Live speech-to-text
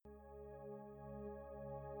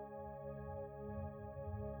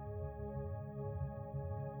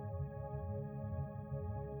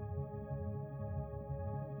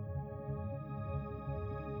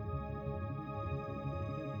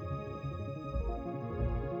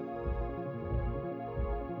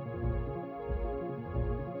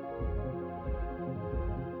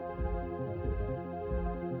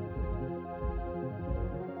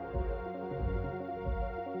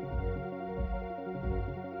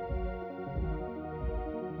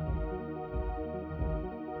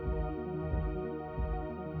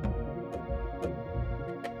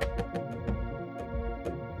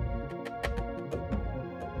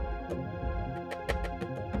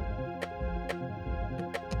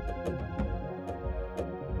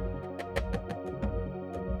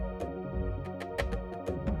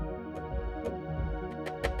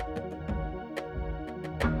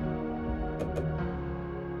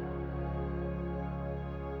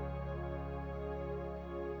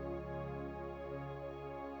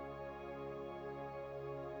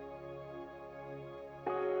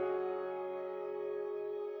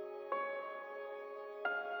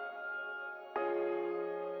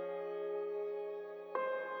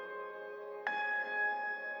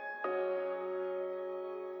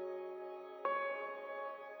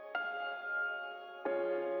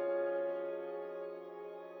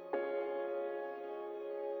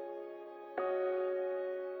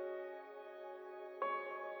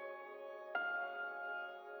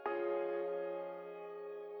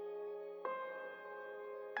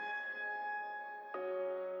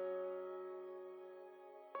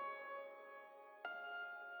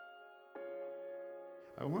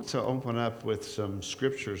I want to open up with some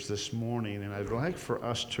scriptures this morning, and I'd like for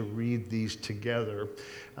us to read these together.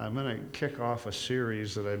 I'm going to kick off a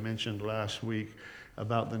series that I mentioned last week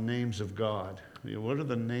about the names of God. What are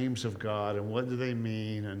the names of God, and what do they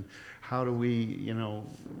mean, and how do we,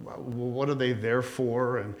 what are they there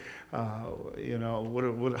for, and,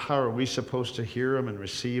 how are we supposed to hear them and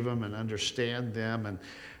receive them and understand them,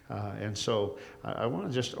 and so I want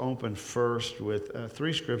to just open first with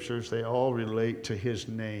three scriptures. They all relate to his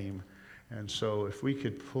name. And so if we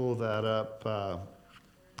could pull that up,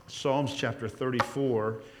 Psalms chapter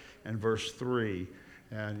 34 and verse 3.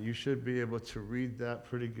 And you should be able to read that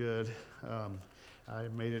pretty good. I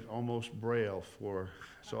made it almost braille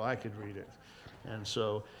so I could read it. And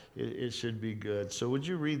so it should be good. So would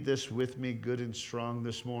you read this with me good and strong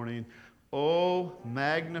this morning? Oh,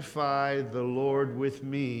 magnify the Lord with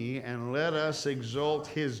me, and let us exalt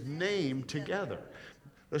his name together.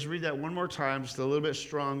 Let's read that one more time, just a little bit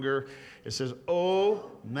stronger. It says,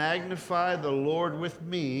 oh, magnify the Lord with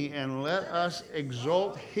me, and let us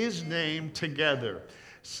exalt his name together.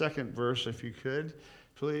 Second verse, if you could,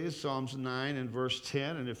 please. Psalms 9 and verse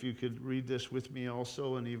 10. And if you could read this with me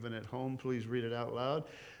also, and even at home, please read it out loud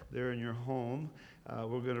there in your home.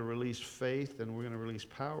 We're going to release faith and we're going to release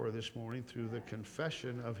power this morning through the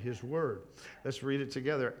confession of his word. Let's read it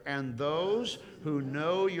together. And those who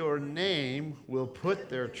know your name will put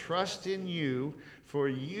their trust in you, for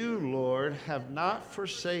you, Lord, have not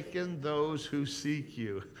forsaken those who seek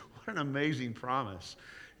you. What an amazing promise.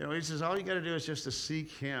 He says, all you got to do is just to seek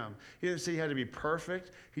him. He didn't say you had to be perfect.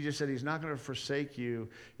 He just said he's not going to forsake you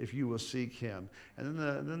if you will seek him. And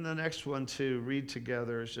then the next one to read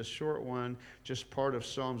together is just a short one, just part of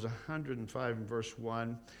Psalms 105 and verse 1.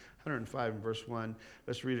 105 and verse 1.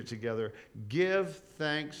 Let's read it together. Give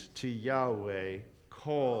thanks to Yahweh.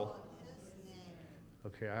 Call.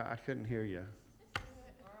 Okay, I couldn't hear you.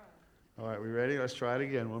 All right, we ready? Let's try it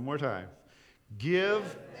again one more time. Give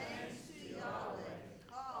thanks to Yahweh.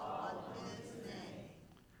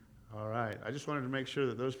 All right. I just wanted to make sure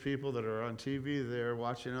that those people that are on TV there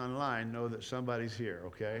watching online know that somebody's here,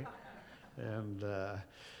 okay? And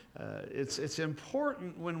it's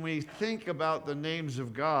important when we think about the names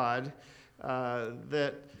of God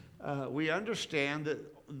that we understand that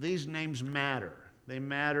these names matter. They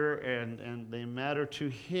matter, and they matter to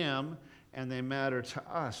him, and they matter to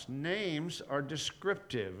us. Names are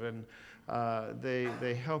descriptive, and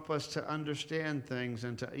they help us to understand things,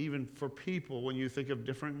 and to even for people, when you think of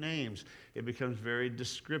different names, it becomes very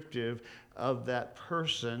descriptive of that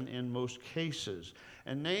person in most cases.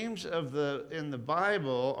 And names in the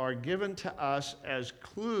Bible are given to us as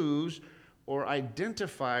clues or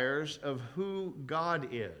identifiers of who God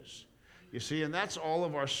is. You see, and that's all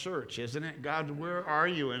of our search, isn't it? God, where are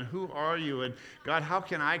you, and who are you? And God, how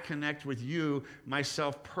can I connect with you,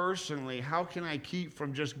 myself personally? How can I keep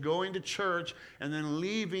from just going to church and then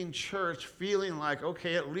leaving church feeling like,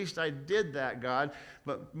 okay, at least I did that, God,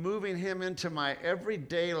 but moving him into my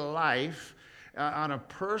everyday life on a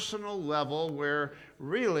personal level where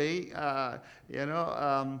really,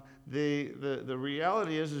 the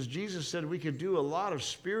reality is Jesus said we could do a lot of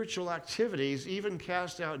spiritual activities, even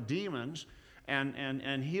cast out demons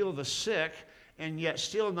and heal the sick, and yet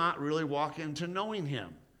still not really walk into knowing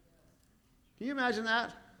him. Can you imagine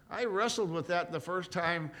that? I wrestled with that the first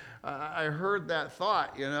time I heard that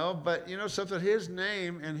thought, but something, his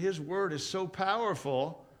name and his word is so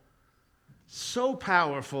powerful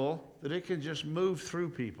that it can just move through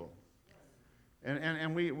people.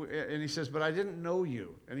 And he says, but I didn't know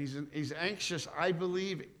you. And he's anxious, I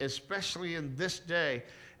believe, especially in this day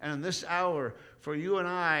and in this hour, for you and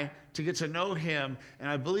I to get to know him. And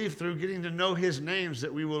I believe through getting to know his names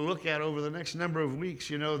that we will look at over the next number of weeks,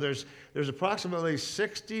 there's approximately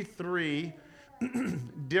 63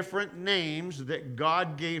 different names that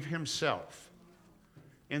God gave himself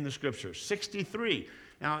in the scriptures. 63.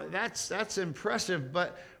 Now, that's impressive,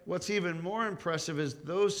 but what's even more impressive is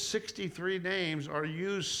those 63 names are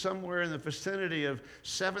used somewhere in the vicinity of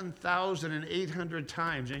 7,800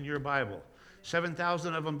 times in your Bible.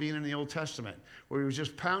 7,000 of them being in the Old Testament, where he was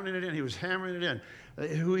just pounding it in, he was hammering it in,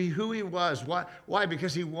 who he was. Why?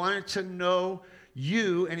 Because he wanted to know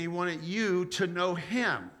you, and he wanted you to know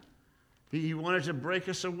him. He wanted to break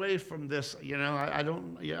us away from this. I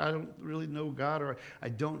don't really know God, or I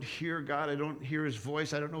don't hear God. I don't hear his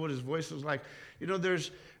voice. I don't know what his voice is like.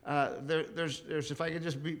 There's if I could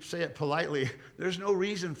just say it politely, there's no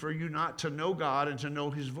reason for you not to know God and to know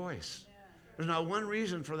his voice. There's not one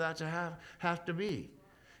reason for that to have to be.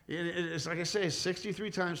 It's like I say, 63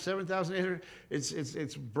 times 7,800.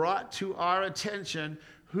 It's brought to our attention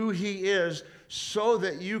who he is so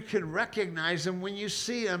that you can recognize him when you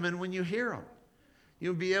see him and when you hear him.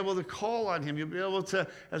 You'll be able to call on him. You'll be able to,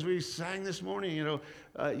 as we sang this morning,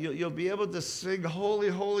 you'll be able to sing, holy,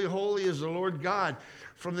 holy, holy is the Lord God,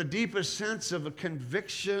 from the deepest sense of a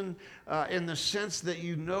conviction, in the sense that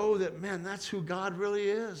you know that, man, that's who God really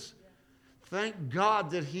is. Thank God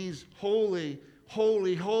that he's holy,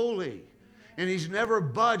 holy, holy. And he's never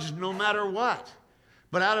budged no matter what.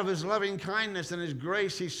 But out of his loving kindness and his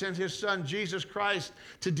grace, he sent his son, Jesus Christ,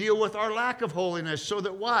 to deal with our lack of holiness so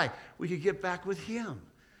that why? We could get back with him.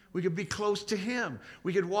 We could be close to him.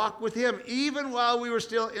 We could walk with him even while we were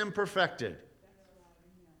still imperfected.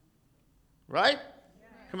 Right?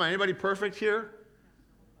 Come on, anybody perfect here?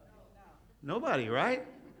 Nobody, right?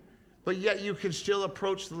 But yet you can still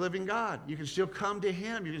approach the living God. You can still come to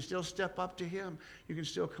him. You can still step up to him. You can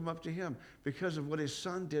still come up to him because of what his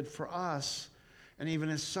son did for us. And even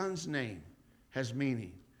his son's name has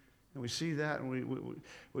meaning. And we see that, and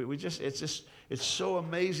it's so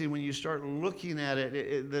amazing when you start looking at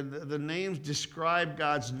it. The names describe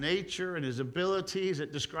God's nature and his abilities.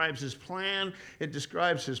 It describes his plan. It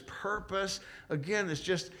describes his purpose. Again,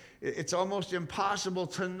 it's almost impossible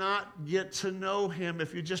to not get to know him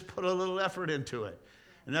if you just put a little effort into it.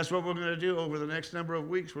 And that's what we're going to do over the next number of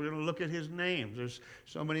weeks. We're going to look at his names. There's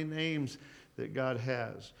so many names that God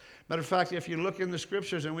has. Matter of fact, if you look in the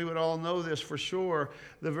scriptures, and we would all know this for sure,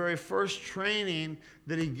 the very first training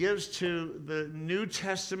that he gives to the New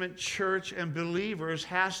Testament church and believers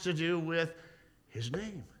has to do with his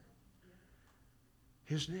name.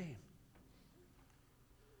 His name.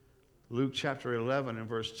 Luke chapter 11 and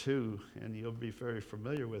verse 2, and you'll be very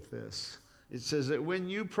familiar with this. It says that when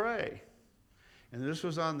you pray, and this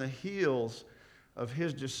was on the heels of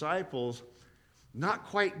his disciples not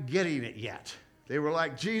quite getting it yet. They were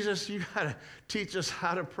like, Jesus, you got to teach us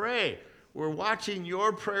how to pray. We're watching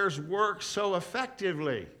your prayers work so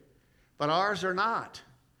effectively, but ours are not.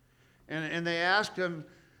 And they asked him,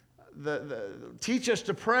 teach us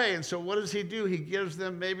to pray. And so what does he do? He gives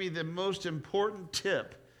them maybe the most important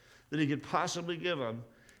tip that he could possibly give them,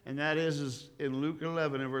 and that is in Luke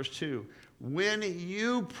 11 and verse 2. When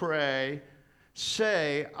you pray,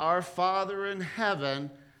 say, Our Father in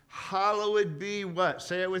heaven, hallowed be what?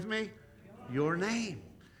 Say it with me. Your name.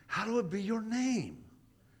 Hallowed be your name.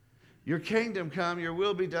 Your kingdom come, your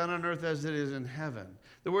will be done on earth as it is in heaven.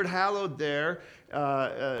 The word hallowed there,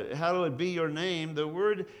 hallowed be your name. The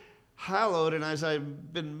word hallowed, and as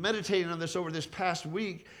I've been meditating on this over this past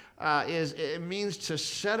week, it means to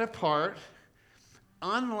set apart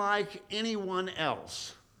unlike anyone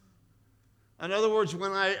else. In other words,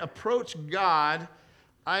 when I approach God,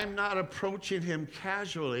 I'm not approaching him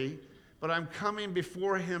casually, but I'm coming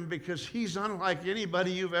before him because he's unlike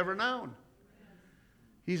anybody you've ever known.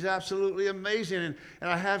 He's absolutely amazing, and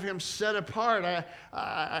I have him set apart.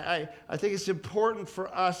 I think it's important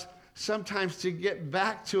for us sometimes to get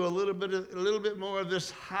back to a little bit more of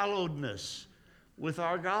this hallowedness with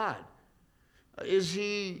our God. Is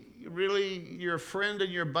he really your friend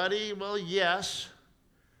and your buddy? Well, yes,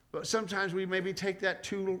 but sometimes we maybe take that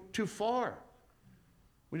too far.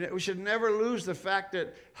 We should never lose the fact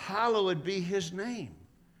that hallowed be his name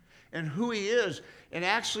and who he is. And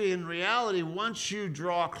actually, in reality, once you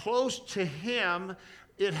draw close to him,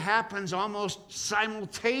 it happens almost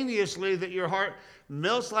simultaneously that your heart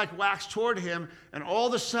melts like wax toward him, and all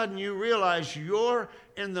of a sudden you realize you're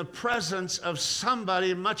in the presence of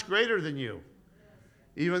somebody much greater than you.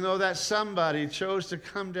 Even though that somebody chose to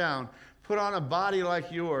come down, put on a body like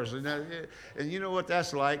yours. And you know what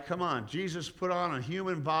that's like. Come on, Jesus put on a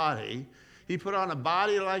human body. He put on a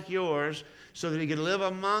body like yours so that he could live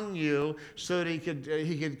among you, so that he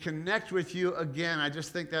could connect with you again. I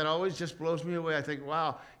just think that always just blows me away. I think,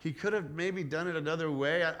 wow, he could have maybe done it another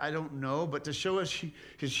way. I don't know. But to show us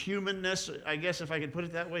his humanness, I guess if I could put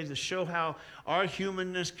it that way, to show how our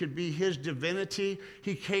humanness could be his divinity,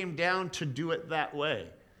 he came down to do it that way.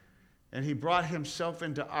 And he brought himself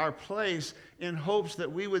into our place in hopes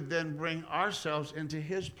that we would then bring ourselves into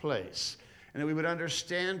his place. And that we would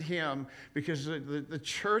understand him, because the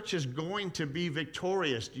church is going to be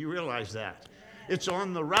victorious. Do you realize that? It's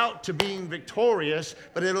on the route to being victorious,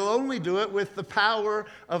 but it'll only do it with the power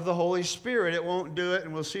of the Holy Spirit. It won't do it,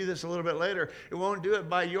 and we'll see this a little bit later, it won't do it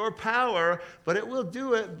by your power, but it will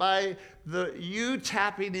do it by you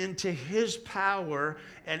tapping into his power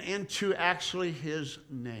and into actually his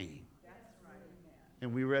name.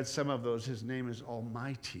 And we read some of those. His name is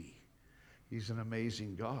Almighty. He's an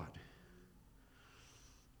amazing God.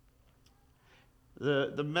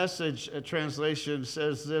 The Message translation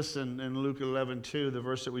says this in Luke 11:2, the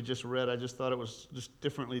verse that we just read. I just thought it was just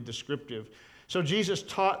differently descriptive. It So Jesus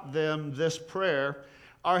taught them this prayer: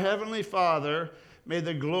 Our Heavenly Father, may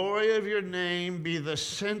the glory of your name be the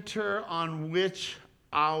center on which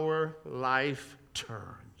our life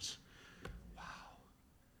turns. Wow.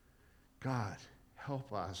 God,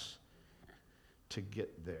 help us to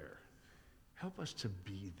get there. Help us to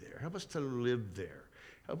be there. Help us to live there.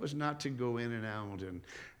 Help us not to go in and out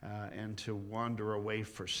and to wander away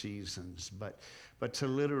for seasons, but to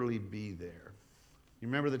literally be there. You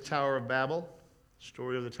remember the Tower of Babel?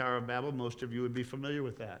 Story of the Tower of Babel? Most of you would be familiar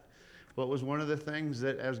with that. What was one of the things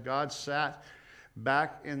that as God sat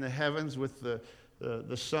back in the heavens with the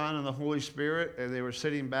Son and the Holy Spirit, and they were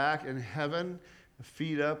sitting back in heaven,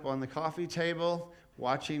 feet up on the coffee table,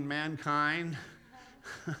 watching mankind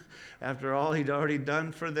after all he'd already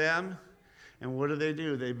done for them. And what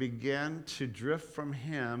do? They began to drift from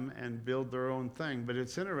him and build their own thing. But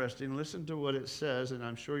it's interesting. Listen to what it says, and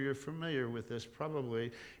I'm sure you're familiar with this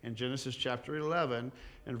probably, in Genesis chapter 11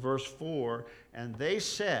 and verse 4. And they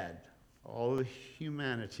said, all of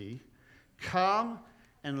humanity, come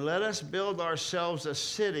and let us build ourselves a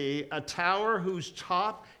city, a tower whose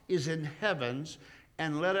top is in heavens,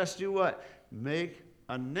 and let us do what? Make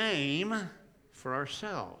a name for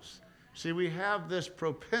ourselves. See, we have this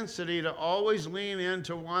propensity to always lean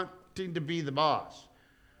into wanting to be the boss.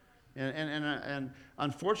 And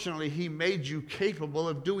unfortunately, he made you capable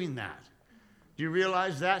of doing that. Do you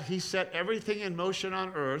realize that? He set everything in motion on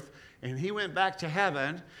earth, and he went back to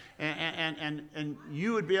heaven, and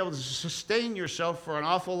you would be able to sustain yourself for an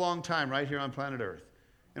awful long time right here on planet Earth.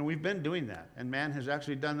 And we've been doing that. And man has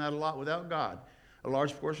actually done that a lot without God. A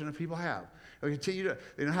large portion of people have. They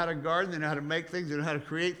know how to garden, they know how to make things, they know how to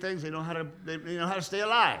create things, they know how to stay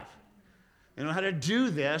alive. They know how to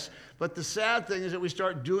do this, but the sad thing is that we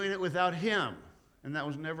start doing it without him. And that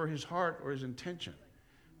was never his heart or his intention.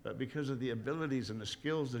 But because of the abilities and the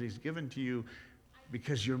skills that he's given to you,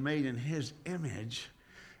 because you're made in his image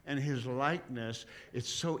and his likeness, it's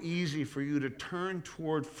so easy for you to turn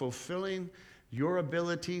toward fulfilling your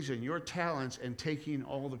abilities and your talents and taking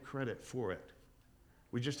all the credit for it.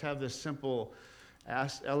 We just have this simple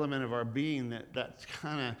element of our being that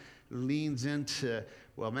kind of leans into,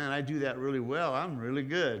 well, man, I do that really well. I'm really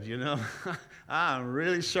good, you know. I'm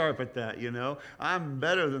really sharp at that, you know. I'm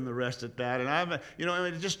better than the rest at that. And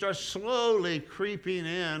it just starts slowly creeping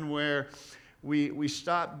in where we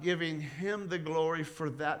stop giving him the glory for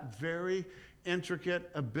that very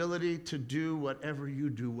intricate ability to do whatever you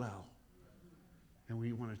do well. And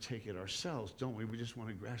we want to take it ourselves, don't we? We just want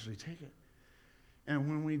to gradually take it. And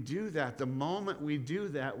when we do that, the moment we do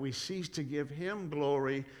that, we cease to give him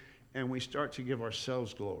glory and we start to give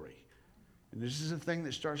ourselves glory. And this is a thing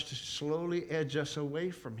that starts to slowly edge us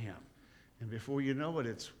away from him. And before you know it,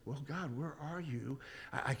 it's, well, God, where are you?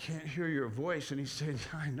 I can't hear your voice. And he said,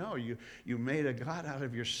 I know, you made a God out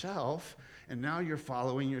of yourself, and now you're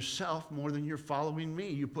following yourself more than you're following me.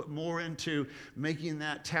 You put more into making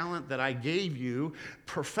that talent that I gave you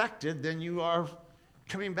perfected than you are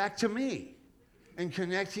coming back to me and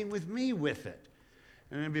connecting with me with it.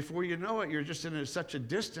 And then before you know it, you're just in such a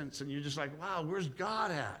distance, and you're just like, wow, where's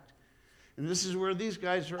God at? And this is where these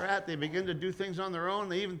guys are at. They begin to do things on their own.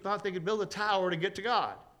 They even thought they could build a tower to get to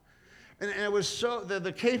God. And it was so,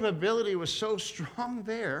 the capability was so strong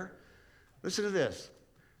there. Listen to this.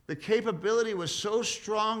 The capability was so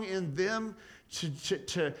strong in them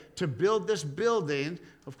to build this building.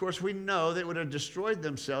 Of course, we know they would have destroyed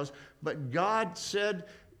themselves. But God said,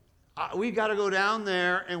 we got to go down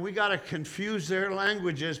there and we got to confuse their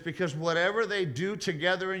languages, because whatever they do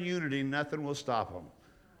together in unity, nothing will stop them.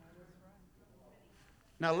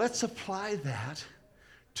 Now let's apply that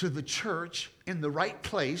to the church in the right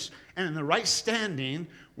place and in the right standing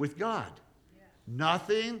with God.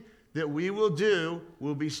 Nothing that we will do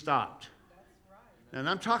will be stopped. And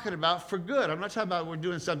I'm talking about for good. I'm not talking about we're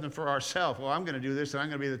doing something for ourselves. Well, I'm going to do this and I'm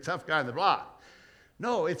going to be the tough guy on the block.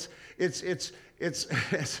 No, it's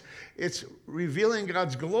revealing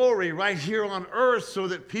God's glory right here on earth so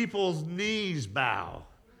that people's knees bow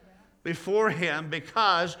before him,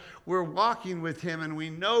 because we're walking with him and we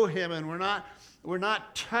know him, and we're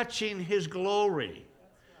not touching his glory.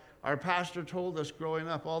 Our pastor told us growing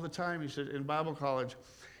up all the time, he said, in Bible college,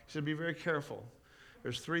 he said, be very careful.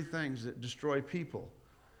 There's 3 things that destroy people.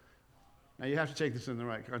 Now you have to take this in the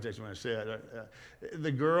right context when I say it.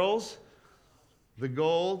 The girls, the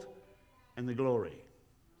gold, and the glory.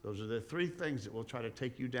 Those are the 3 things that will try to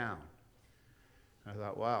take you down. I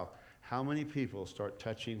thought, wow, how many people start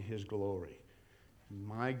touching his glory?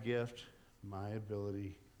 My gift, my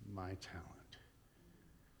ability, my talent.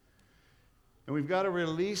 And we've got to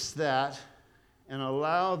release that and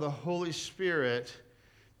allow the Holy Spirit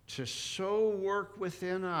to so work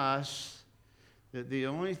within us that the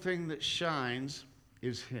only thing that shines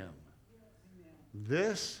is Him.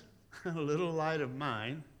 This little light of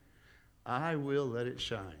mine, I will let it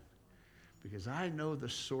shine, because I know the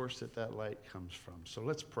source that that light comes from. So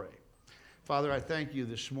let's pray. Father, I thank you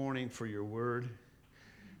this morning for your word.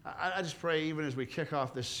 I just pray, even as we kick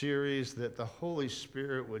off this series, that the Holy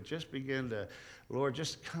Spirit would just begin to, Lord,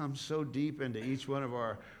 just come so deep into each one of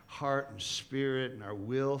our heart and spirit and our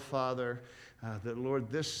will, Father, that, Lord,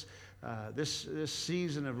 this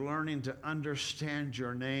season of learning to understand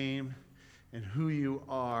your name and who you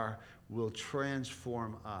are will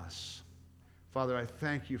transform us. Father, I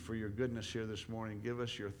thank you for your goodness here this morning. Give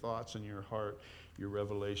us your thoughts and your heart, your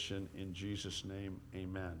revelation. In Jesus' name,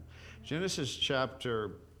 amen. Genesis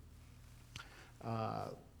chapter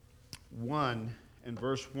 1 and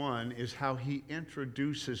verse 1 is how he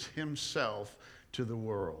introduces himself to the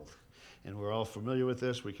world. And we're all familiar with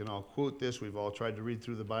this. We can all quote this. We've all tried to read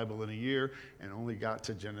through the Bible in a year and only got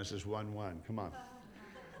to Genesis 1:1. Come on.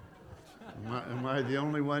 Am I the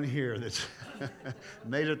only one here that's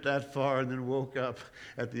made it that far and then woke up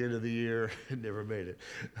at the end of the year and never made it?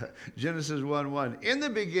 Genesis 1:1. In the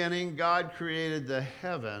beginning, God created the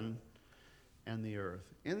heaven and the earth.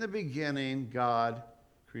 In the beginning, God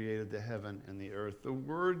created the heaven and the earth. The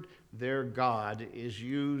word there, God, is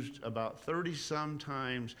used about 30-some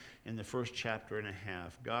times in the first chapter and a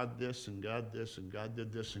half. God this, and God this, and God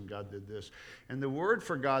did this, and God did this. And the word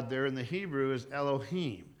for God there in the Hebrew is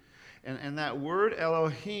Elohim. And that word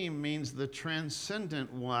Elohim means the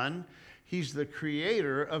transcendent one. He's the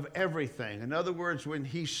creator of everything. In other words, when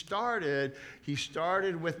he started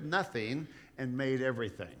with nothing and made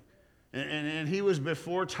everything. And he was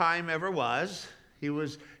before time ever was. He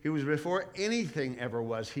was before anything ever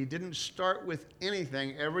was. He didn't start with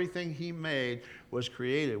anything. Everything he made was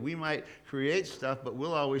created. We might create stuff, but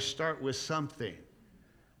we'll always start with something.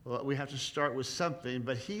 Well, we have to start with something,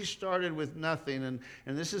 but he started with nothing, and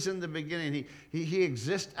this is in the beginning. He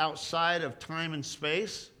exists outside of time and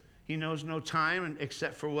space. He knows no time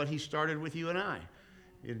except for what he started with you and I.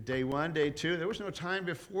 In day one, day two, there was no time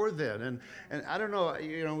before then. And I don't know,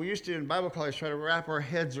 we used to in Bible college try to wrap our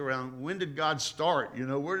heads around when did God start?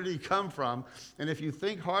 Where did he come from? And if you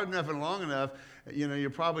think hard enough and long enough, you'll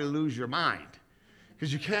probably lose your mind,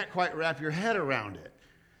 because you can't quite wrap your head around it.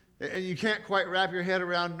 And you can't quite wrap your head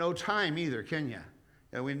around no time either, can you?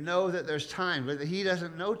 And we know that there's time, but he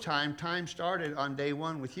doesn't know time. Time started on day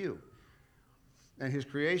one with you and his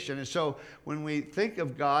creation. And so when we think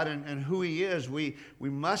of God and who he is, we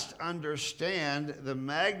must understand the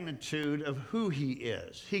magnitude of who he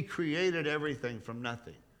is. He created everything from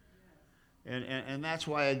nothing. And that's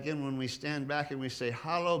why, again, when we stand back and we say,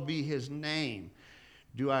 hallowed be his name,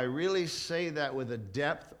 do I really say that with a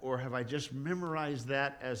depth, or have I just memorized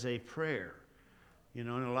that as a prayer? And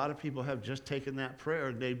a lot of people have just taken that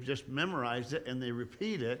prayer, they've just memorized it, and they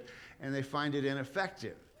repeat it, and they find it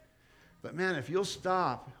ineffective. But man, if you'll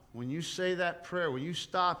stop, when you say that prayer, when you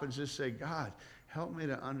stop and just say, God, help me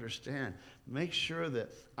to understand, make sure that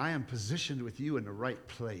I am positioned with you in the right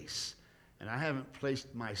place, and I haven't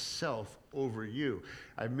placed myself over you.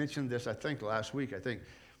 I mentioned this, I think, last week,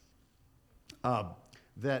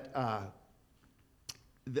 that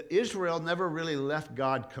Israel never really left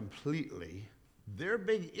God completely. Their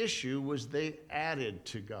big issue was they added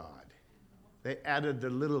to God. They added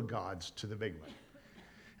the little gods to the big one.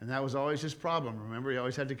 And that was always his problem. Remember, he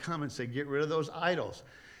always had to come and say, get rid of those idols.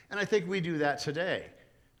 And I think we do that today.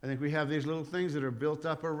 I think we have these little things that are built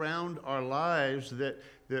up around our lives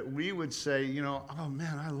that we would say, oh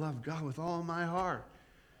man, I love God with all my heart.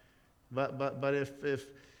 But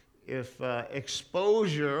if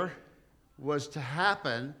exposure was to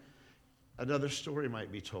happen, another story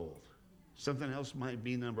might be told. Something else might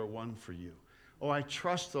be number one for you. Oh, I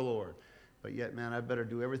trust the Lord, but yet, man, I better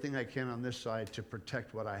do everything I can on this side to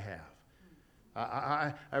protect what I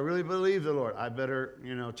have. I really believe the Lord. I better,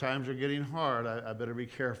 times are getting hard. I better be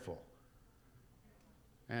careful.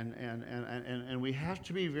 And we have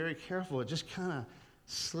to be very careful. It just kind of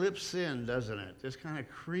slips in, doesn't it? Just kind of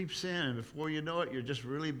creeps in, and before you know it, you're just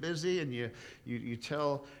really busy, and you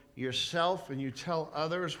tell yourself and you tell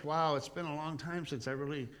others, wow, it's been a long time since I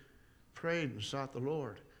really prayed and sought the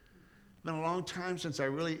Lord. It's been a long time since I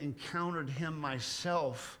really encountered him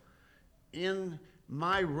myself in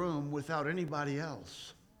my room without anybody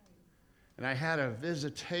else. And I had a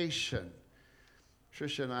visitation.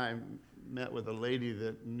 Tricia and I met with a lady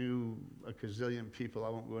that knew a gazillion people. I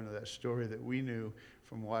won't go into that story, that we knew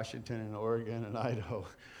from Washington and Oregon and Idaho.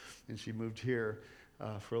 And she moved here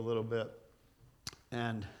for a little bit.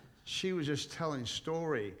 And she was just telling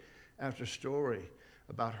story after story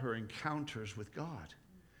about her encounters with God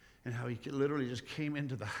and how he literally just came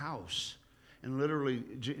into the house and literally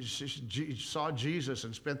saw Jesus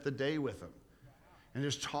and spent the day with him and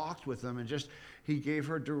just talked with him, and just he gave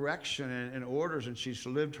her direction and orders, and she's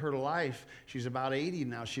lived her life. She's about 80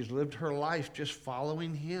 now. She's lived her life just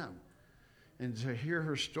following him. And to hear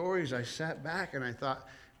her stories, I sat back and I thought,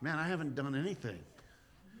 man, I haven't done anything.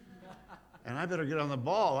 And I better get on the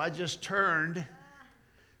ball. I just turned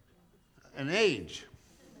an age.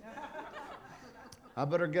 I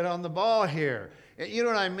better get on the ball here. You know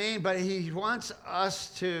what I mean? But he wants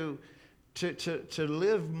us to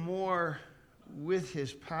live more with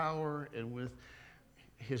his power and with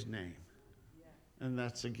his name. And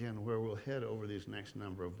that's, again, where we'll head over these next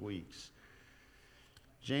number of weeks.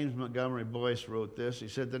 James Montgomery Boyce wrote this. He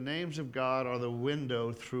said, the names of God are the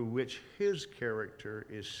window through which his character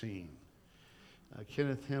is seen.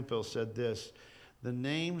 Kenneth Hemphill said this, the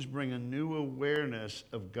names bring a new awareness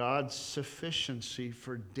of God's sufficiency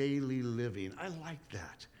for daily living. I like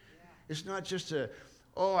that. Yeah. It's not just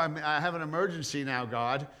I have an emergency now,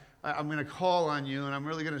 God. I'm going to call on you, and I'm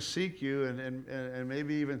really going to seek you, and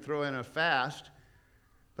maybe even throw in a fast.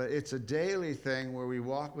 But it's a daily thing where we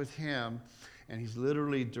walk with him, and he's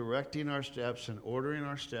literally directing our steps and ordering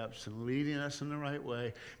our steps and leading us in the right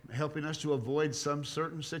way, helping us to avoid some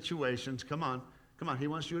certain situations. Come on. He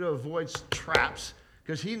wants you to avoid traps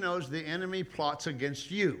because he knows the enemy plots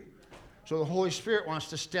against you. So the Holy Spirit wants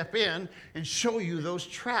to step in and show you those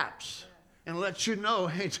traps and let you know,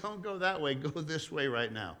 hey, don't go that way. Go this way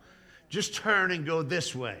right now. Just turn and go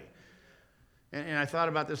this way. And I thought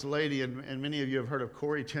about this lady, and many of you have heard of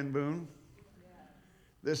Corrie ten Boom.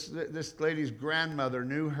 This lady's grandmother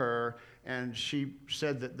knew her, and she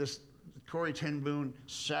said that this Corrie ten Boom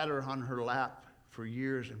sat her on her lap for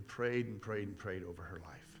years and prayed and prayed and prayed over her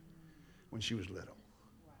life when she was little.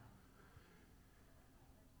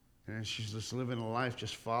 And she's just living a life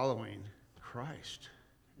just following Christ.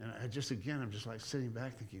 And I'm just like sitting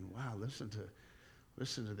back thinking, wow, listen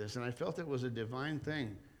to this. And I felt it was a divine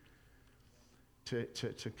thing to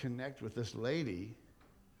connect with this lady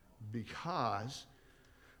because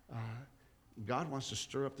God wants to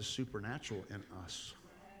stir up the supernatural in us,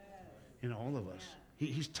 in all of us.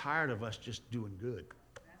 He's tired of us just doing good.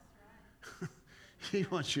 That's right. He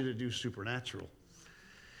wants you to do supernatural.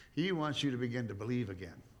 He wants you to begin to believe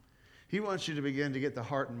again. He wants you to begin to get the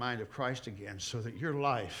heart and mind of Christ again so that your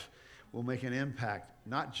life will make an impact,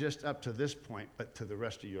 not just up to this point, but to the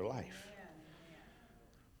rest of your life.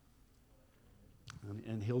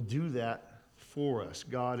 And he'll do that for us.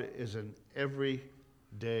 God is an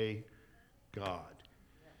everyday God.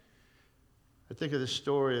 I think of this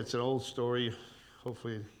story. It's an old story.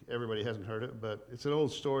 Hopefully everybody hasn't heard it, but it's an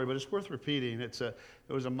old story, but it's worth repeating. It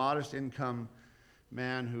was a modest income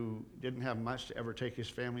man who didn't have much to ever take his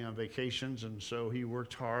family on vacations, and so he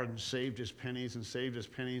worked hard and saved his pennies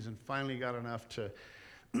and finally got enough to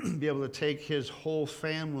be able to take his whole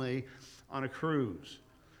family on a cruise.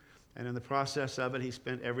 And in the process of it, he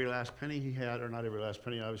spent every last penny he had, or not every last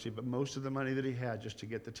penny, obviously, but most of the money that he had just to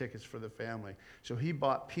get the tickets for the family. So he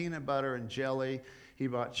bought peanut butter and jelly. He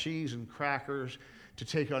bought cheese and crackers to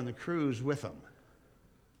take on the cruise with him.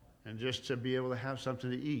 And just to be able to have something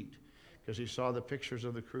to eat. Because he saw the pictures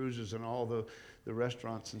of the cruises and all the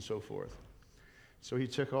restaurants and so forth. So he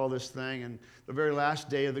took all this thing, and the very last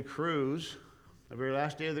day of the cruise,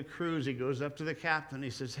 he goes up to the captain. He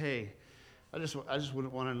says, hey, I just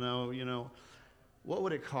wouldn't want to know, what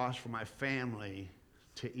would it cost for my family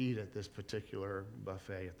to eat at this particular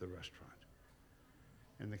buffet at the restaurant?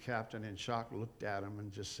 And the captain, in shock, looked at him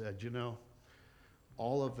and just said,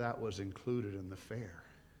 all of that was included in the fare.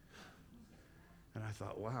 And I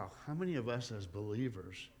thought, wow, how many of us as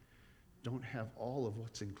believers don't have all of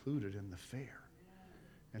what's included in the fare?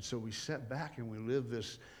 And so we sit back and we live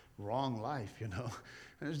this wrong life, And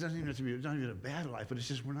it doesn't even have to be, it's not even a bad life, but it's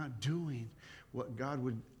just we're not doing what God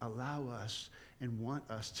would allow us and want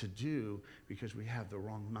us to do because we have the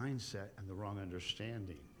wrong mindset and the wrong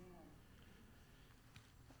understanding.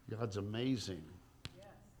 God's amazing.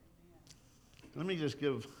 Let me just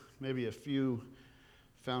give maybe a few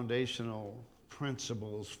foundational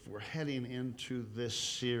principles for heading into this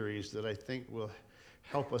series that I think will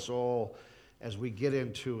help us all as we get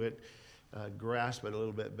into it, grasp it a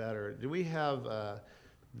little bit better. Do we have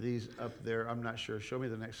these up there? I'm not sure. Show me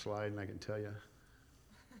the next slide and I can tell you.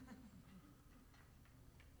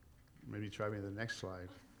 Maybe try me the next slide.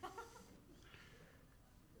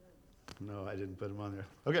 No, I didn't put them on there.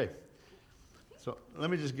 Okay. So let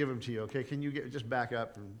me just give them to you, okay? Can you just back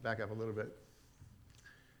up a little bit?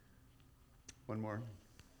 One more.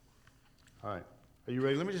 All right. Are you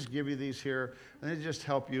ready? Let me just give you these here. Let me just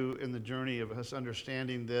help you in the journey of us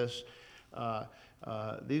understanding this.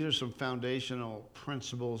 These are some foundational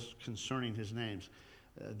principles concerning his names.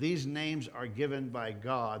 These names are given by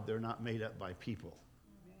God. They're not made up by people.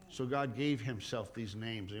 So God gave himself these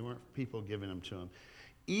names. They weren't people giving them to him.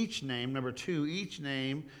 Each name, number two, each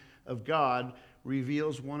name of God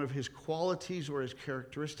reveals one of his qualities or his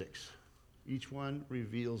characteristics. Each one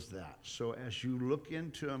reveals that. So as you look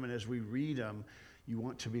into them and as we read them, you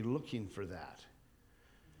want to be looking for that.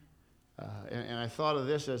 And I thought of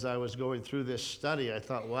this as I was going through this study. I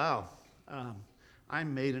thought, wow,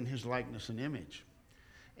 I'm made in his likeness and image.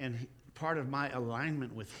 And part of my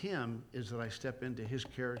alignment with him is that I step into his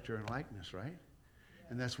character and likeness, right?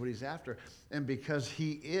 And that's what he's after. And because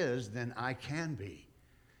he is, then I can be.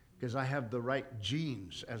 Because I have the right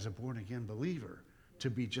genes as a born-again believer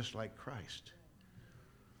to be just like Christ.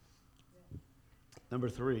 Number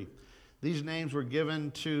three, these names were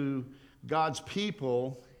given to God's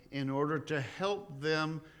people in order to help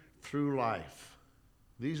them through life.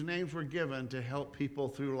 These names were given to help people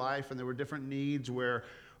through life, and there were different needs where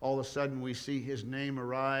all of a sudden we see his name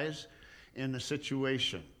arise in a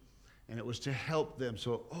situation. And it was to help them.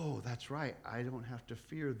 So, oh, that's right. I don't have to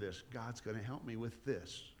fear this. God's going to help me with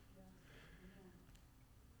this.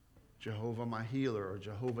 Jehovah my healer, or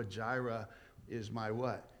Jehovah Jireh is my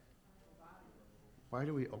what? Why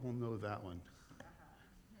do we all know that one?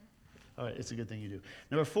 All right, it's a good thing you do.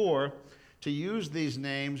 Number four, to use these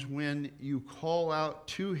names when you call out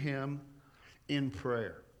to him in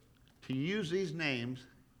prayer. To use these names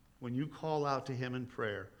when you call out to him in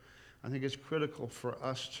prayer. I think it's critical for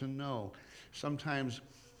us to know. Sometimes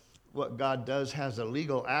what God does has a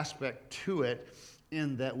legal aspect to it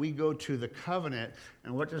in that we go to the covenant,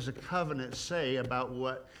 and what does the covenant say about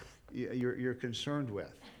what you're concerned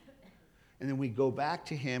with? And then we go back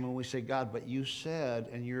to him and we say, God, but you said,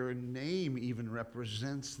 and your name even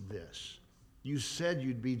represents this. You said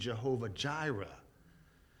you'd be Jehovah Jireh.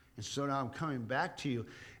 And so now I'm coming back to you.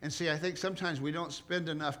 And see, I think sometimes we don't spend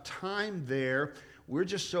enough time there. We're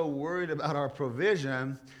just so worried about our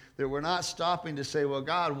provision that we're not stopping to say, well,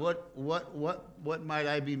 God, what might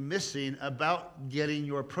I be missing about getting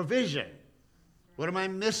your provision? What am I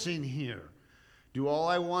missing here? Do all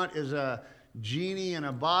I want is a genie in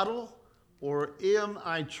a bottle? Or am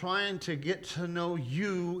I trying to get to know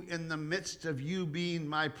you in the midst of you being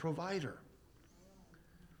my provider?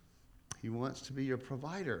 He wants to be your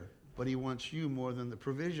provider, but he wants you more than the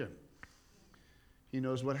provision. He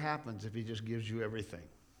knows what happens if he just gives you everything.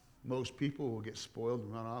 Most people will get spoiled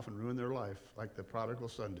and run off and ruin their life like the prodigal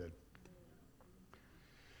son did.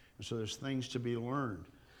 And so there's things to be learned.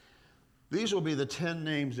 These will be the 10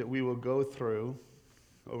 names that we will go through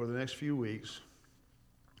over the next few weeks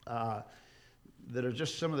that are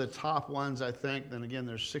just some of the top ones, I think. Then again,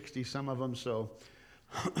 there's 60 some of them, so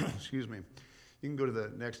excuse me. You can go to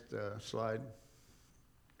the next slide.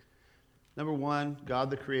 Number one, God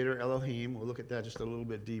the Creator, Elohim. We'll look at that just a little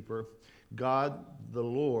bit deeper. God the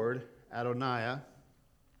Lord, Adonai.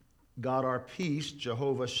 God our peace,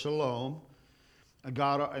 Jehovah Shalom.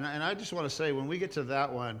 God, and I just want to say, when we get to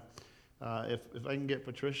that one, if I can get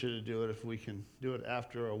Patricia to do it, if we can do it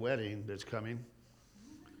after a wedding that's coming.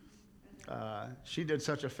 She did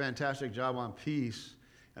such a fantastic job on peace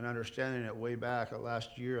and understanding it way back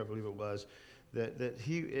last year, I believe it was,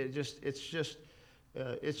 it's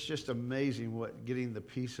just amazing what getting the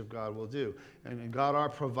peace of God will do. And God our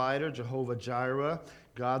provider, Jehovah Jireh,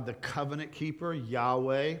 God the covenant keeper,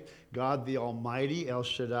 Yahweh, God the Almighty, El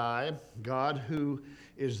Shaddai, God who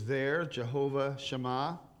is there, Jehovah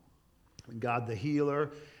Shammah, God the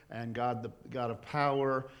healer, and God the God of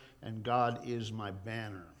power, and God is my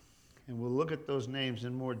banner. And we'll look at those names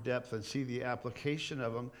in more depth and see the application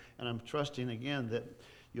of them. And I'm trusting again that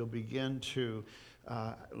you'll begin to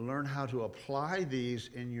learn how to apply these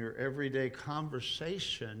in your everyday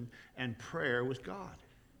conversation and prayer with God.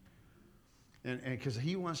 And because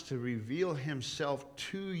he wants to reveal himself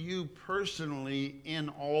to you personally in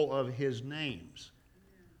all of his names.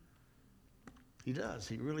 He does.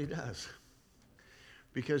 He really does.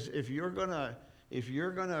 Because if you're gonna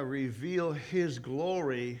reveal his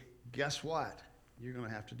glory, guess what? You're going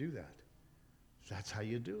to have to do that. That's how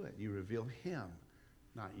you do it. You reveal him,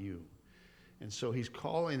 not you. And so he's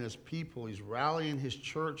calling his people. He's rallying his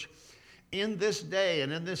church in this day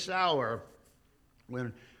and in this hour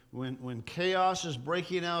when chaos is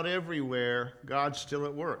breaking out everywhere. God's still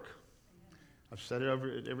at work. I've said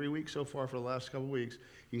it every week so far for the last couple of weeks.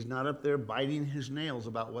 He's not up there biting his nails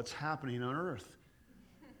about what's happening on earth.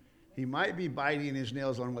 He might be biting his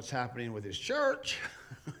nails on what's happening with his church,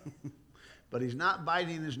 But he's not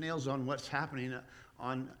biting his nails on what's happening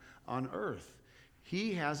on earth.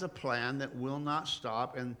 He has a plan that will not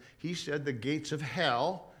stop, and he said the gates of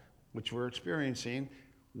hell, which we're experiencing,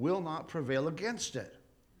 will not prevail against it.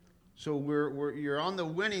 So you're on the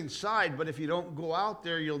winning side, but if you don't go out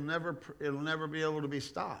there, it'll never be able to be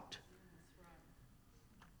stopped.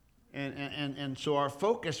 And so our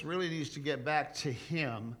focus really needs to get back to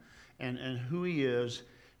him and who he is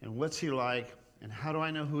and what's he like and how do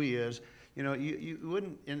I know who he is. You know, you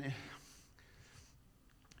wouldn't in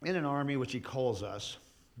an army, which he calls us,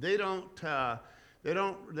 they don't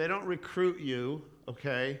recruit you,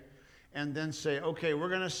 okay, and then say, okay, we're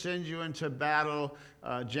going to send you into battle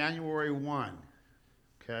January 1,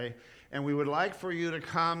 okay, and we would like for you to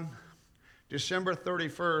come December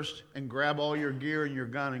 31st and grab all your gear and your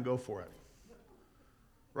gun and go for it.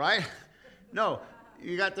 Right? No,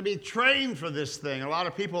 you got to be trained for this thing. A lot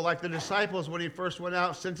of people, like the disciples, when he first went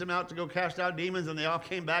out, sent them out to go cast out demons, and they all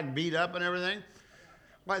came back beat up and everything.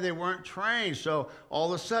 Why? They weren't trained. So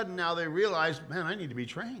all of a sudden now they realize, man, I need to be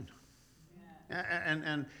trained.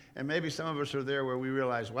 Yeah. And maybe some of us are there where we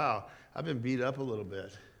realize, wow, I've been beat up a little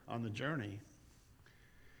bit on the journey.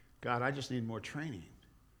 God, I just need more training.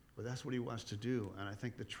 But that's what he wants to do. And I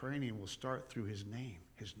think the training will start through his name.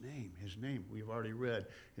 His name. His name. We've already read.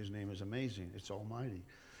 His name is amazing. It's almighty.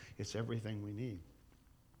 It's everything we need.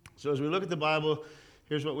 So as we look at the Bible,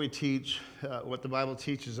 here's what we teach, what the Bible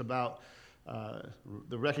teaches about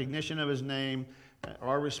the recognition of his name,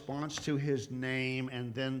 our response to his name,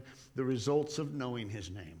 and then the results of knowing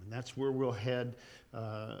his name. And that's where we'll head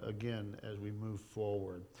again as we move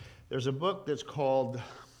forward. There's a book that's called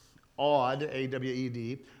Awed,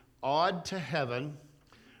 A-W-E-D, Awed to Heaven,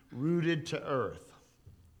 Rooted to Earth.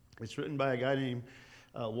 It's written by a guy named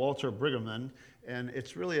Walter Brueggemann, and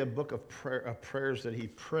it's really a book of prayers that he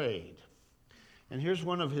prayed. And here's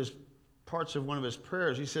one of his parts of one of his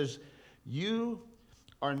prayers. He says, "You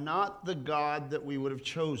are not the God that we would have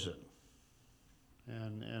chosen."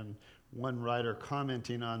 And one writer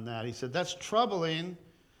commenting on that, he said, "That's troubling.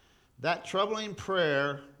 That troubling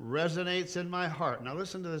prayer resonates in my heart." Now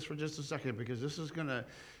listen to this for just a second, because this is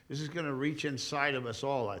gonna reach inside of us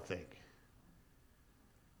all, I think.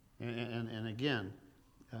 And again,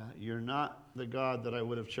 you're not the God that I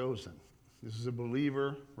would have chosen. This is a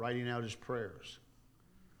believer writing out his prayers.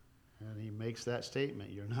 And he makes that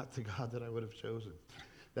statement, you're not the God that I would have chosen.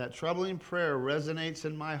 "That troubling prayer resonates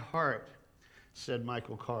in my heart," said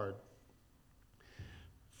Michael Card.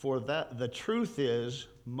 "For that the truth is,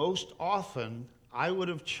 most often I would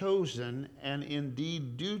have chosen, and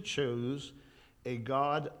indeed do choose, a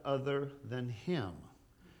God other than him.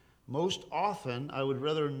 Most often I would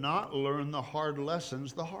rather not learn the hard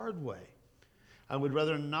lessons the hard way. I would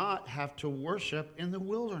rather not have to worship in the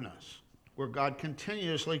wilderness, where God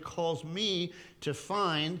continuously calls me to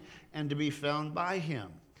find and to be found by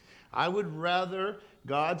him. I would rather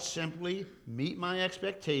God simply meet my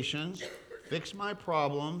expectations, fix my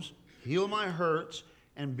problems, heal my hurts,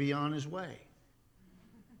 and be on his way."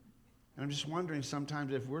 And I'm just wondering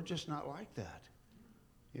sometimes if we're just not like that.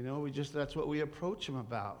 You know, that's what we approach him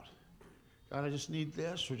about. God, I just need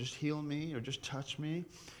this, or just heal me, or just touch me,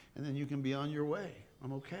 and then you can be on your way.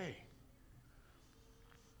 I'm okay.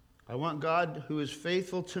 I want God who is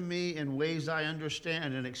faithful to me in ways I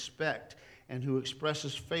understand and expect, and who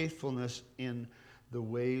expresses faithfulness in the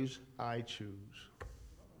ways I choose.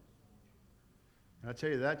 And I tell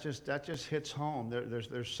you, that just hits home.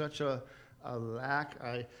 There's such a lack.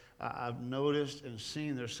 I've noticed and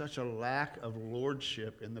seen there's such a lack of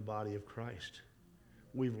lordship in the body of Christ.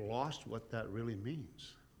 We've lost what that really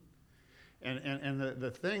means. And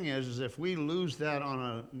the thing is if we lose that on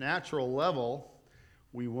a natural level,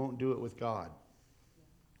 we won't do it with God.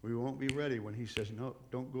 We won't be ready when he says, no,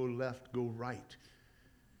 don't go left, go right.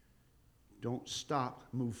 Don't stop,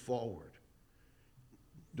 move forward.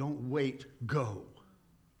 Don't wait, go.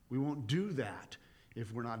 We won't do that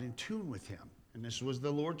if we're not in tune with him. And this was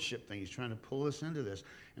the lordship thing. He's trying to pull us into this.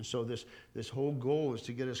 And so this whole goal is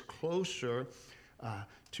to get us closer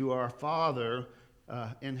to our Father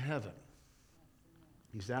in heaven.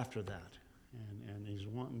 He's after that. And he's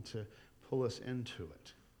wanting to pull us into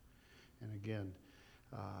it. And again,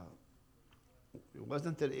 it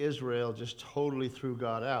wasn't that Israel just totally threw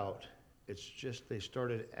God out. It's just they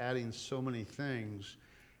started adding so many things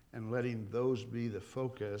and letting those be the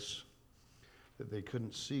focus that they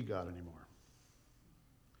couldn't see God anymore.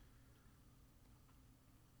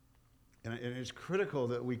 And it's critical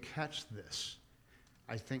that we catch this,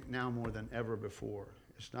 I think now more than ever before.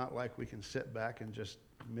 It's not like we can sit back and just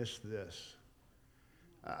miss this.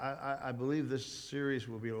 I believe this series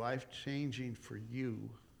will be life-changing for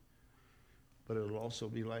you but it'll also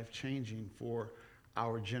be life-changing for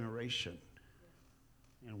our generation.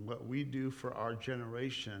 And what we do for our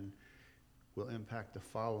generation will impact the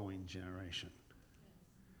following generation.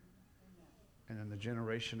 And then the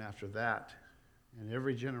generation after that, and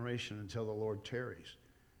every generation until the Lord tarries.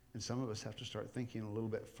 And some of us have to start thinking a little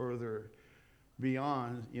bit further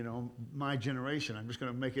beyond, my generation. I'm just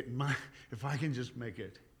going to make it if I can just make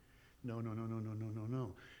it. No.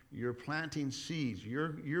 You're planting seeds.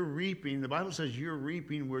 You're reaping. The Bible says you're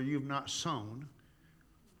reaping where you've not sown.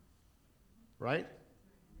 Right?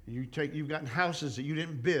 You've gotten houses that you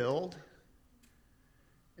didn't build.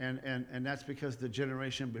 And that's because the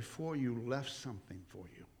generation before you left something for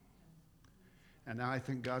you. And now I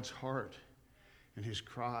think God's heart and his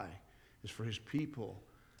cry is for his people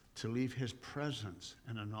to leave his presence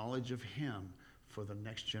and a knowledge of him for the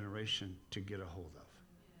next generation to get a hold of.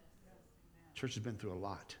 Church has been through a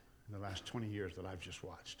lot in the last 20 years that I've just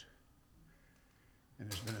watched. And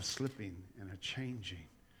there's been a slipping and a changing.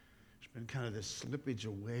 There's been kind of this slippage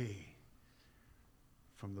away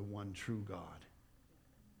from the one true God.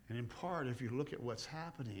 And in part, if you look at what's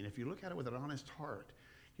happening, if you look at it with an honest heart,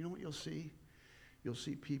 you know what you'll see? You'll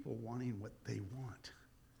see people wanting what they want.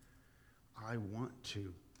 I want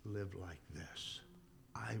to live like this.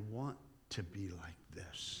 I want to be like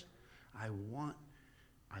this. I want.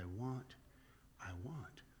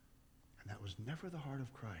 And that was never the heart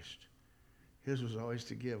of Christ. His was always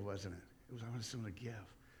to give, wasn't it? It was, I just want to give.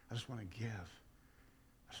 I just want to give.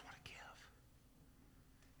 I just want to give.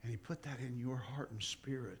 And he put that in your heart and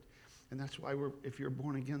spirit. And that's why if you're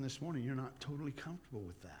born again this morning, you're not totally comfortable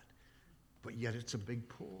with that. But yet it's a big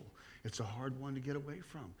pull. It's a hard one to get away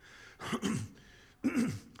from.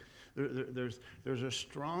 There's a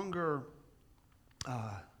stronger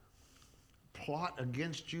plot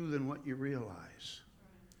against you than what you realize.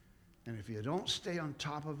 And if you don't stay on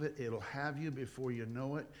top of it, it'll have you before you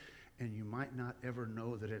know it, and you might not ever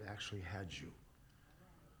know that it actually had you.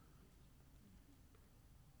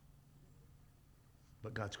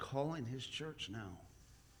 But God's calling his church now.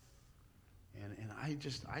 And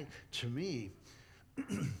to me,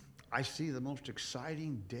 I see the most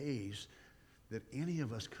exciting days that any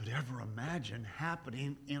of us could ever imagine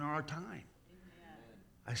happening in our time. Amen.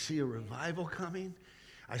 I see a revival coming.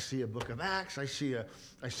 I see a book of Acts. I see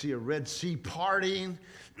a Red Sea parting.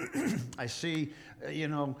 I see,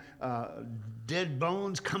 dead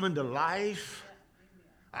bones coming to life.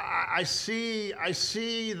 I see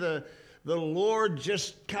the Lord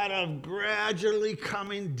just kind of gradually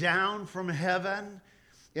coming down from heaven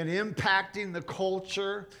and impacting the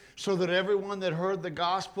culture so that everyone that heard the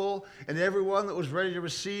gospel and everyone that was ready to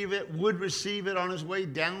receive it would receive it on his way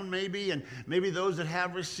down maybe, and maybe those that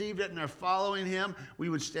have received it and are following him, we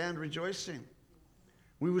would stand rejoicing.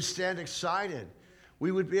 We would stand excited.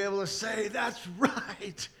 We would be able to say, that's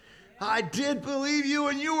right. I did believe you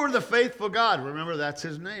and you were the faithful God. Remember, that's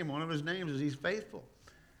his name. One of his names is he's faithful.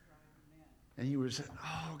 And you would say,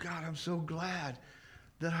 oh, God, I'm so glad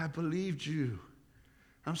that I believed you.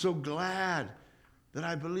 I'm so glad that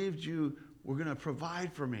I believed you were going to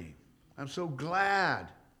provide for me. I'm so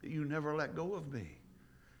glad that you never let go of me.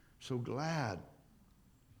 So glad.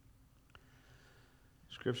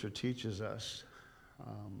 Scripture teaches us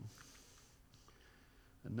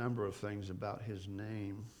a number of things about his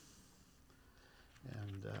name.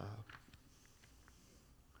 And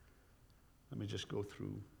let me just go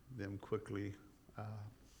through them quickly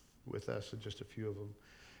with us, and just a few of them.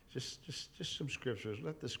 Just some scriptures.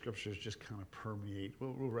 Let the scriptures just kind of permeate.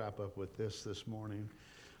 We'll wrap up with this morning.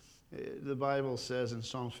 The Bible says in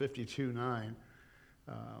Psalm 52:9,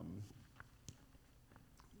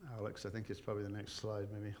 Alex, I think it's probably the next slide,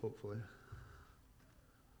 maybe, hopefully.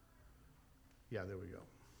 Yeah, there we go.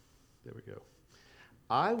 There we go.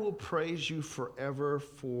 I will praise you forever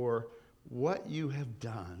for what you have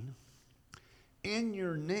done. In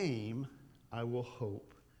your name I will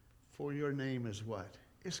hope. For your name is what?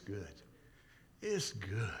 It's good. It's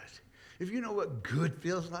good. If you know what good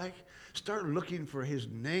feels like, start looking for his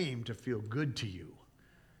name to feel good to you.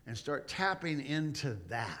 And start tapping into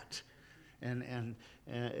that. And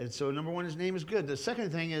so number one, his name is good. The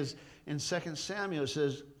second thing is in 2 Samuel, it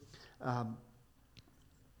says,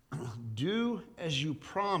 do as you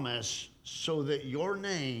promise so that your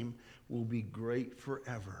name will be great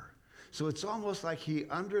forever. So it's almost like he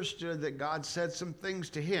understood that God said some things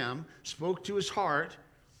to him, spoke to his heart,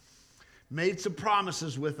 made some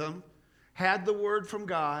promises with him, had the word from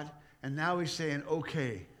God, and now he's saying,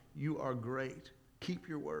 okay, you are great. Keep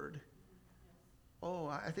your word. Oh,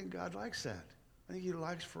 I think God likes that. I think he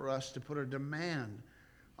likes for us to put a demand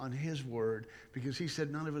on his word, because he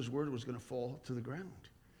said none of his word was going to fall to the ground.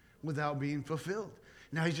 without being fulfilled.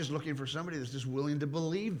 Now he's just looking for somebody that's just willing to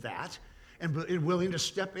believe that and willing to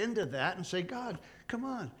step into that and say, God, come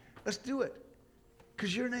on, let's do it.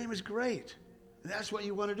 Because your name is great. And that's what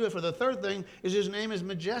you want to do. For the third thing is his name is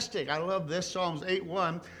majestic. I love this, Psalms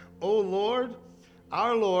 8:1. O Lord,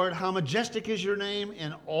 our Lord, how majestic is your name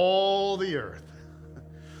in all the earth.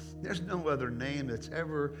 There's no other name that's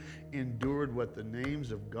ever endured what the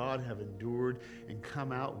names of God have endured and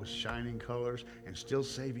come out with shining colors and still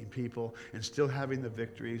saving people and still having the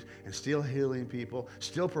victories and still healing people,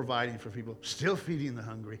 still providing for people, still feeding the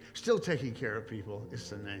hungry, still taking care of people.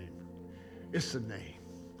 It's the name. It's the name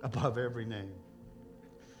above every name.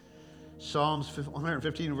 Psalms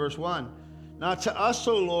 115 verse 1. Not to us,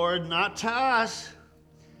 O Lord, not to us.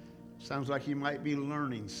 Sounds like you might be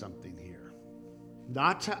learning something here.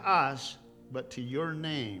 Not to us, but to your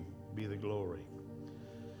name be the glory.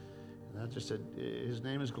 And I just said, his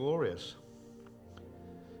name is glorious.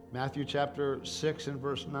 Matthew chapter 6 and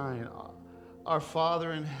verse 9. Our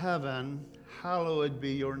Father in heaven, hallowed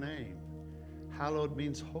be your name. Hallowed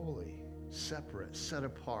means holy, separate, set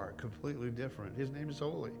apart, completely different. His name is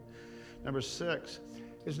holy. Number 6,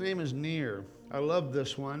 his name is near. I love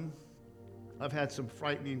this one. I've had some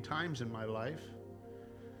frightening times in my life.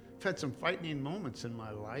 I've had some frightening moments in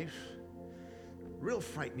my life, real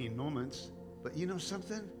frightening moments. But you know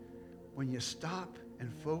something? When you stop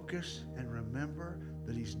and focus and remember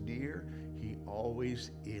that he's near, he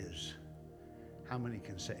always is. How many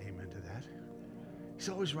can say amen to that? He's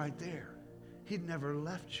always right there. He never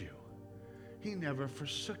left you. He never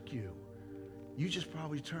forsook you. You just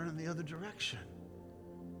probably turn in the other direction.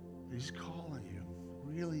 And he's calling you,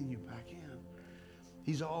 reeling you back in.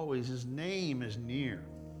 He's always, his name is near.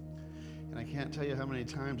 And I can't tell you how many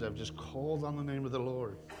times I've just called on the name of the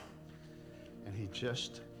Lord, and he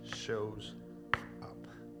just shows up.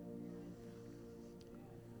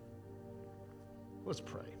 Let's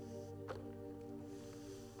pray.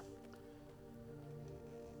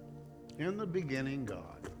 In the beginning,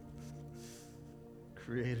 God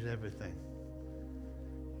created everything,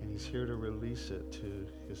 and he's here to release it to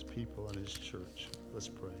his people and his church. Let's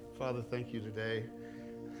pray. Father, thank you today.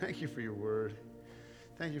 Thank you for your word.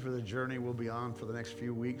 Thank you for the journey we'll be on for the next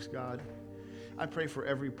few weeks, God. I pray for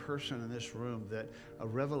every person in this room that a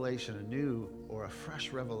revelation, a new or a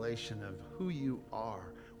fresh revelation of who you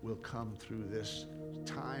are will come through this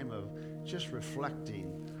time of just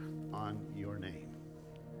reflecting on your name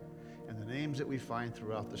and the names that we find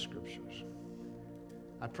throughout the scriptures.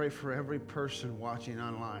 I pray for every person watching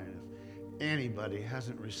online. If anybody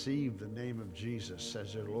hasn't received the name of Jesus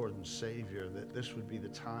as their Lord and Savior, that this would be the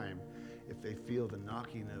time, if they feel the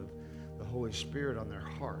knocking of the Holy Spirit on their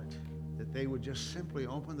heart, that they would just simply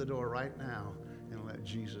open the door right now and let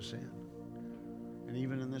Jesus in. And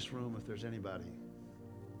even in this room, if there's anybody.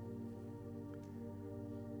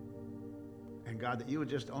 And God, that you would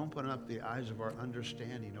just open up the eyes of our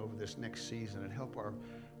understanding over this next season and help our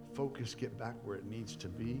focus get back where it needs to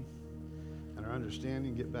be, and our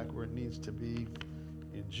understanding get back where it needs to be.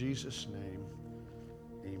 In Jesus' name,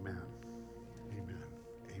 amen.